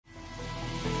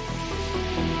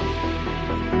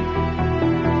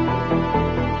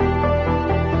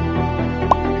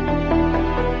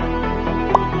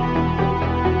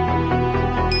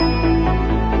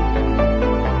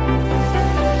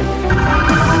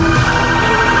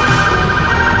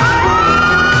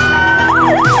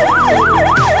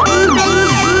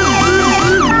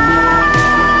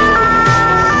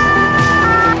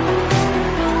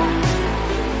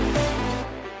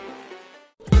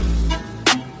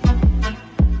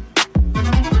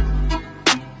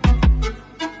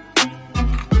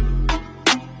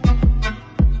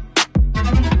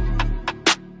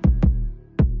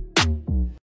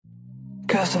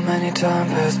time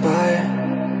pass by.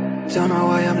 Don't know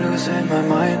why I'm losing my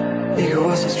mind. Ego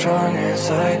was so strong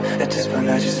inside. At this point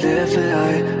I just live the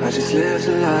lie. I just live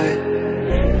the lie.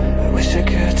 I wish I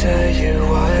could tell you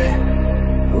why.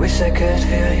 I wish I could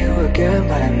feel you again,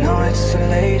 but I know it's too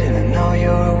late, and I know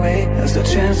you're away. There's no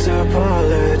chance to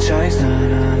apologize, nah,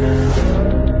 nah,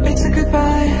 nah. It's a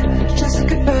goodbye, just a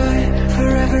goodbye.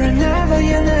 Forever and ever,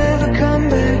 you never come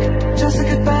back. Just a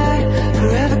goodbye,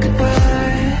 forever goodbye.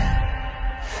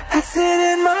 I sit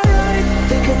in my ride,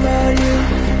 think about you.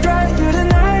 Drive through the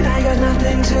night, I got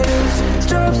nothing to lose.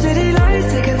 Strobe city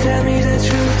lights, they can tell me the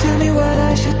truth. Tell me what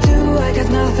I should do, I got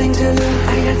nothing to lose.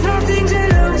 I got nothing to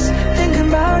lose, thinking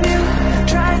about you.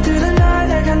 Drive through the night,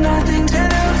 I got nothing to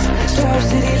lose. Strobe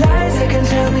city lights, they can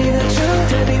tell me the truth.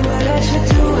 Tell me what I should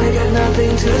do, I got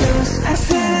nothing to lose. I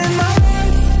sit in my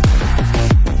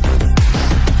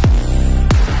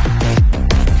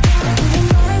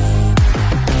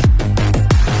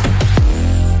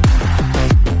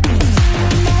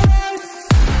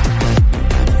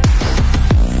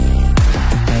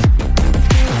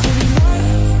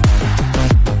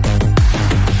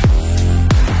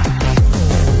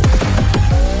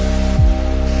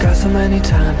many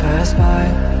time passed by.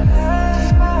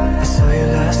 I saw you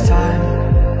last time.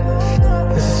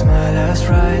 This is my last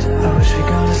ride. I wish we're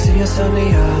gonna see us on the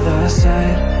other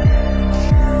side.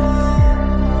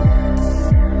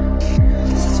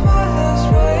 This is my last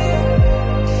ride.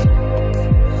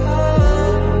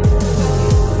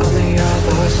 On the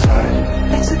other side.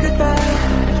 It's a goodbye,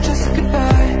 just a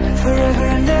goodbye. Forever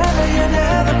and ever, you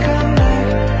never come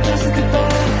back. Just a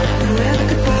goodbye, forever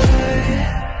goodbye.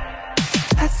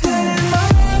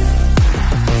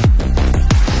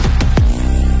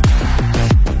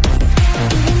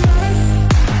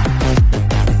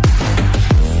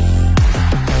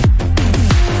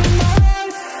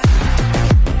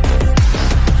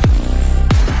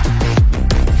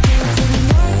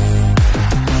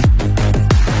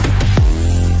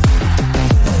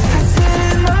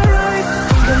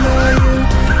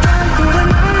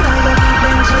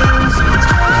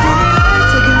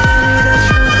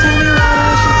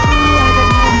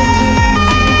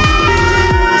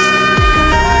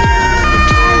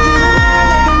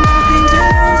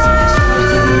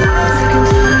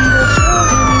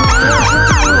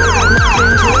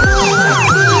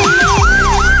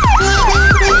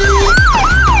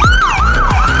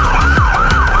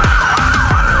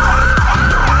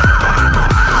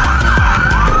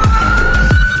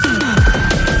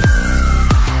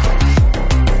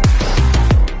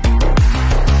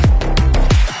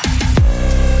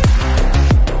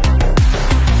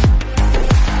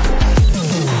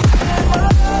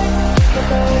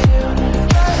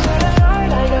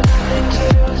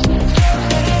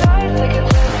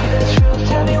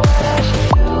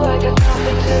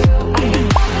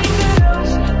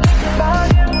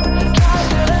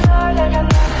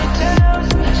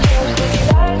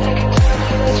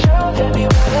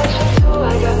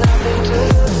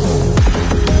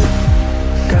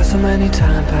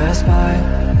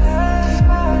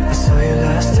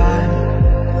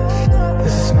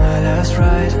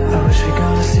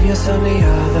 On the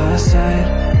other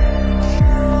side.